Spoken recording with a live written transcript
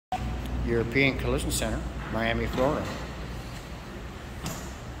European Collision Center, Miami, Florida.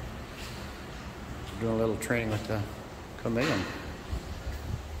 Doing a little training with the Cameleon.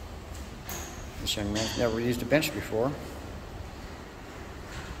 This young man's never used a bench before.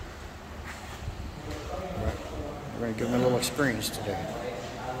 We're going to give him a little experience today.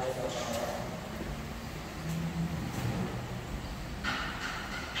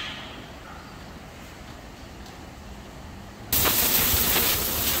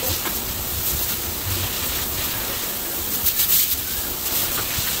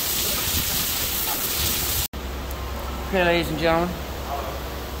 Okay, ladies and gentlemen,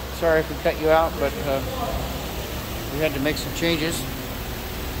 sorry if we cut you out, but we had to make some changes.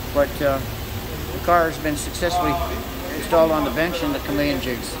 But the car has been successfully installed on the bench and the Cameleon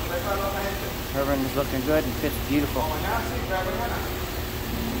jigs. Everything's looking good and fits beautiful.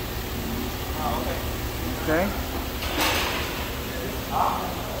 Okay.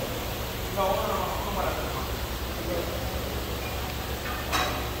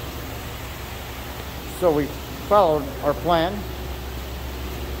 So we followed our plan,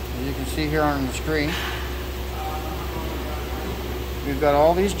 as you can see here on the screen. We've got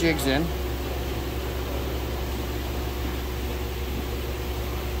all these jigs in.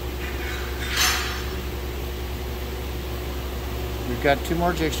 We've got 2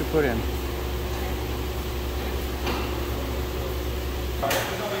 more jigs to put in.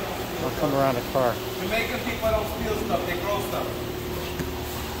 I'll come around the car. Jamaican people don't steal stuff, they grow stuff.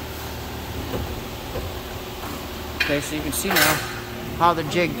 Okay, so you can see now how the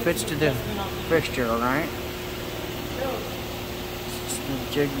jig fits to the fixture, alright?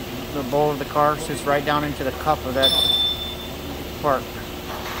 The jig, the bowl of the car sits right down into the cup of that part.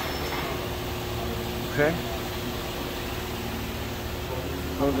 Okay.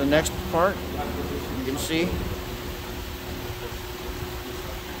 Go to the next part. You can see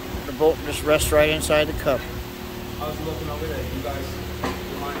the bolt just rests right inside the cup. I was looking over there. You guys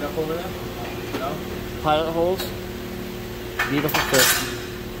lined up over there? No? Pilot holes. Beautiful fit.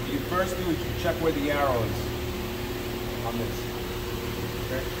 You first do is you check where the arrow is on this.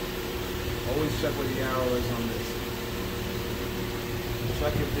 Okay? Always check where the arrow is on this.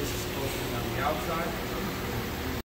 Check if this is supposed to be on the outside